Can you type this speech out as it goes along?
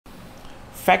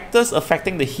Factors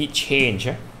affecting the heat change.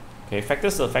 Okay,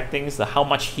 factors affecting how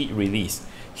much heat released.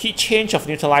 Heat change of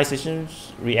neutralization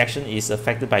reaction is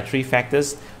affected by three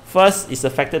factors. First is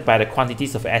affected by the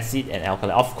quantities of acid and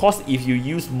alkali. Of course, if you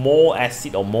use more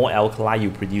acid or more alkali, you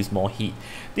produce more heat.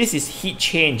 This is heat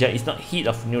change, it's not heat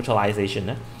of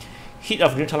neutralization. Heat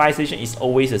of neutralization is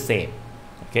always the same.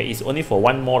 Okay, it's only for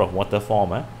one mole of water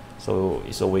form, so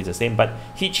it's always the same. But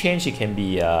heat change, it can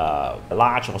be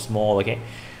large or small. Okay,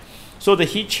 so the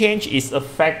heat change is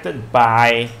affected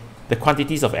by the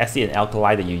quantities of acid and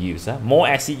alkali that you use. More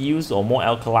acid used or more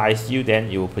alkali used,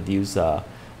 then it will produce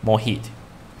more heat.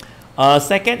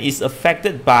 Second is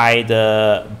affected by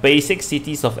the basic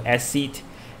cities of acid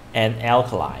and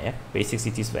alkali. Basic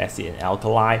cities of acid and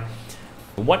alkali.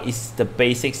 What is the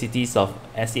basic cities of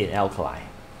acid and alkali?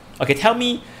 Okay, tell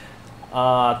me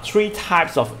three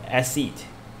types of acid.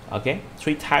 Okay,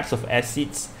 three types of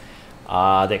acids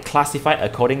that classify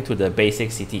according to the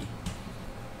basic city.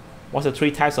 What's the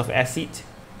three types of acid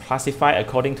classified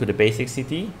according to the basic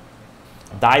city?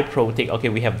 Diprotic. Okay,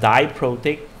 we have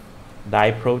diprotic,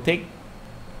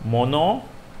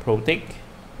 monoprotic,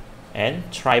 and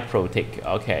triprotic.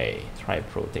 Okay,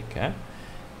 triprotic.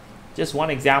 Just one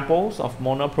example of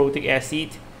monoprotic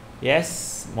acid.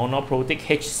 Yes, monoprotic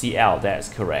HCl. That's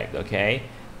correct. Okay,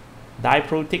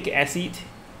 diprotic acid,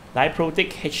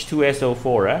 diprotic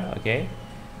H2SO4. Okay,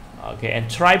 and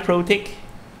triprotic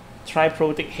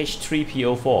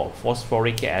H3PO4,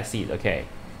 phosphoric acid. Okay,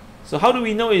 so how do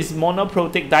we know it's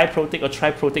monoprotic, diprotic, or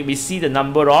triprotic? We see the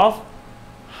number of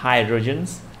hydrogen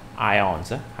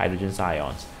ions.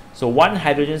 So one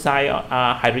hydrogen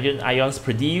ions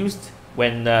produced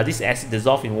when this acid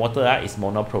dissolved in water is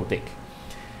monoprotic.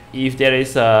 If there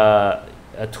is 2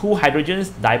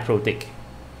 hydrogens, diprotic,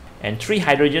 and 3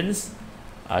 hydrogens,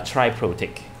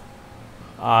 triprotic.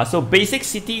 So basic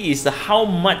city is how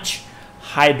much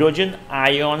hydrogen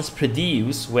ions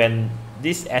produced when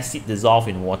this acid dissolved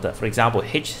in water. For example,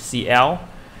 HCl,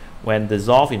 when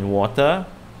dissolved in water,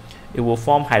 it will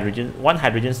form one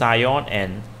hydrogen ion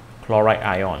and chloride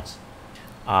ions.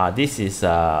 This is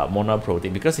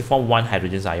monoprotic because it forms one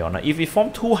hydrogen ion. Now, if we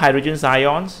form 2 hydrogen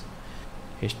ions,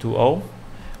 H2O,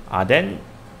 then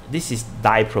this is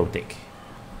diprotic.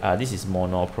 This is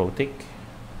monoprotic,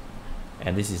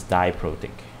 and this is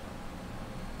diprotic.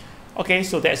 Okay,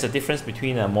 so that's the difference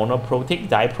between a monoprotic,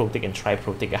 diprotic, and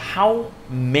triprotic. How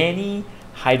many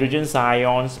hydrogen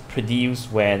ions produced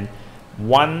when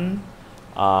one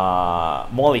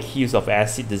molecules of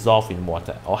acid dissolved in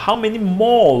water? Or how many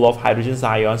mole of hydrogen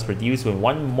ions produced when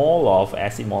one mole of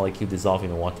acid molecule dissolved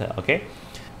in water? Okay,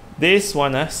 this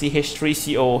one,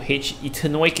 CH3COH,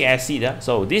 ethanoic acid.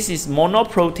 So this is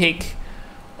monoprotic,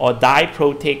 or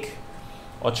diprotic,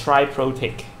 or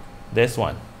triprotic. This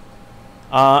one.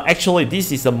 Actually,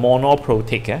 this is a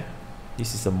monoprotic.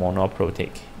 This is a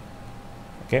monoprotic.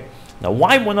 Okay. Now,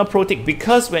 why monoprotic?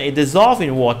 Because when it dissolves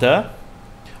in water,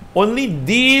 only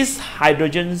these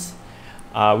hydrogens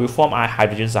will form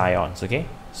hydrogen ions. Okay.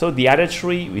 So the other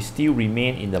 3 will still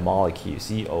remain in the molecule.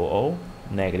 COO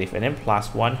negative, and then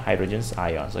plus 1 hydrogen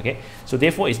ions. Okay. So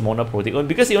therefore, it's monoprotic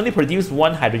because it only produces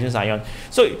 1 hydrogen ion.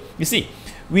 So you see,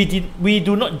 we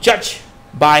do not judge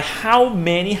by how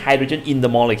many hydrogen in the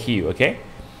molecule. Okay,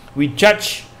 we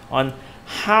judge on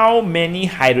how many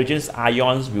hydrogen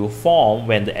ions will form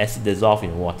when the acid dissolves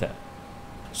in water.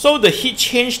 So the heat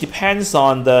change depends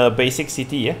on the basic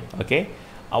city. Yeah? Okay,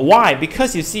 why?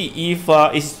 Because you see, if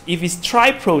it's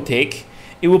triprotic,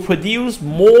 it will produce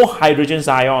more hydrogen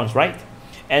ions, right?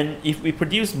 And if we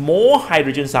produce more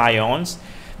hydrogen ions,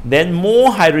 then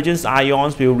more hydrogen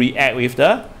ions will react with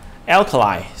the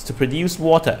alkalis to produce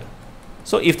water.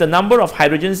 So if the number of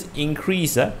hydrogens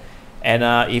increase and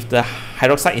if the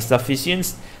hydroxide is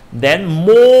sufficient, then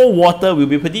more water will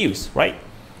be produced, right?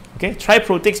 Okay,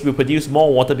 triprotics will produce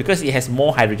more water because it has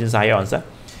more hydrogen ions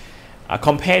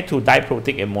compared to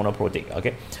diprotic and monoprotic.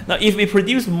 Okay, now if we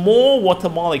produce more water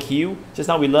molecule, just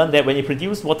now we learned that when you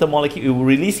produce water molecule, it will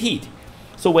release heat.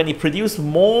 So when it produces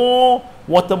more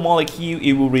water molecule,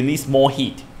 it will release more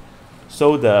heat.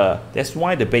 So that's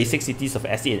why the basic cities of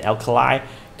acid and alkali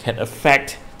can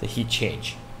affect the heat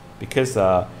change, because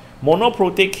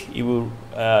monoprotic, it will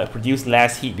produce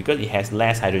less heat because it has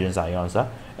less hydrogen ions,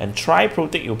 and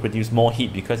triprotic, it will produce more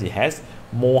heat because it has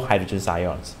more hydrogen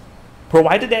ions,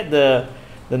 provided that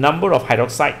the number of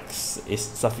hydroxides is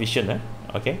sufficient.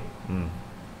 Okay.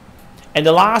 And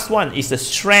the last one is the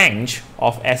strength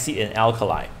of acid and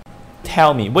alkali.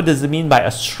 Tell me, what does it mean by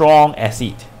a strong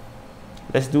acid?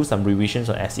 Let's do some revisions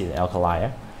on acid and alkali.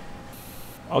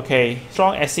 Okay,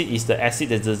 strong acid is the acid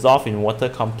that dissolves in water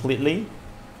completely,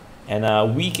 and a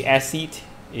weak acid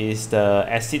is the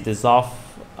acid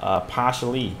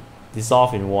partially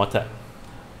dissolved in water.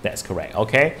 That's correct.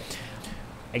 Okay.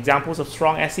 Examples of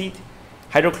strong acid: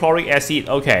 hydrochloric acid.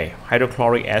 Okay,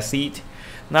 hydrochloric acid.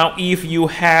 Now, if you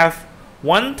have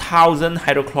 1,000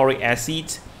 hydrochloric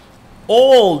acids,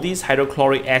 all these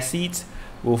hydrochloric acids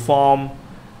will form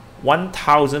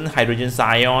 1,000 hydrogen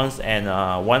ions and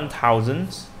 1,000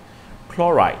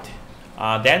 chloride.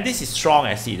 Then this is strong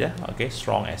acid. Okay,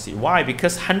 strong acid. Why?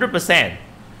 Because 100%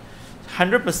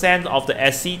 of the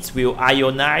acids will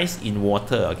ionize in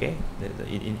water. Okay,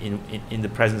 in the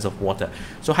presence of water.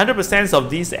 So 100% of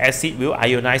these acid will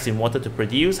ionize in water to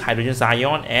produce hydrogen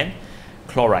ion and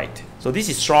chloride. So this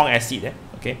is strong acid.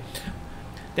 Okay.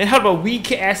 Then how about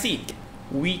weak acid?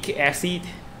 Weak acid.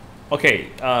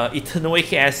 Okay,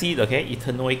 ethanoic acid. Okay,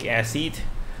 ethanoic acid.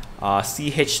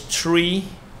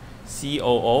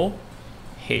 CH3COOH.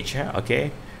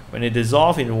 Okay, when it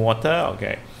dissolves in water.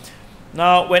 Okay.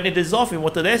 Now, when it dissolves in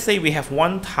water, let's say we have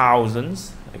 1,000.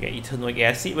 Okay, ethanoic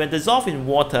acid. When dissolved in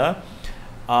water,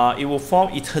 it will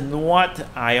form ethanoate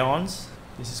ions.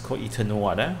 This is called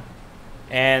ethanoate.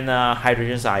 And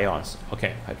hydrogen ions.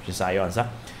 Okay, hydrogen ions.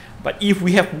 But if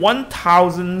we have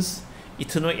 1,000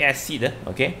 ethanoic acid,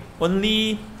 okay,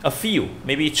 only a few,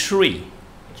 maybe three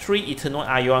ethanoate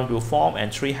ions will form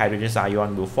and 3 hydrogen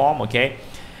ions will form. Okay,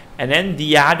 and then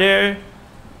the other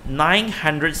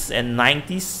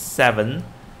 997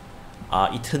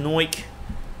 ethanoic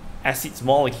acid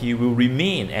molecule will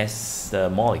remain as the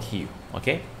molecule.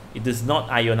 Okay, it does not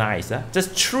ionize.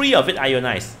 Just 3 of it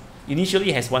ionize. Initially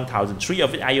it has 1,000. 3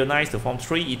 of it ionized to form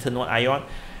 3 ethanoate ions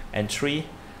and 3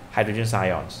 hydrogen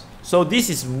ions. So this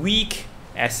is weak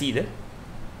acid.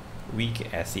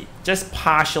 Weak acid, just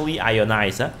partially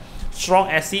ionized. Strong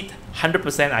acid,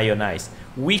 100% ionized.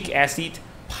 Weak acid,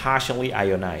 partially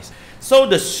ionized. So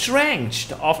the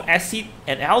strength of acid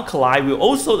and alkali will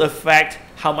also affect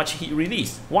how much heat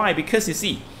released. Why? Because you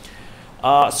see,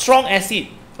 strong acid,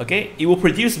 okay, it will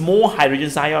produce more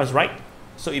hydrogen ions, right?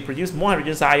 So it produces more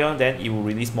hydrogen ions, then it will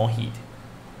release more heat.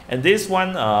 And this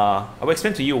one, I will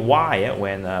explain to you why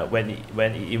when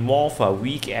it involves a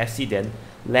weak acid, then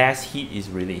less heat is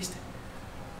released.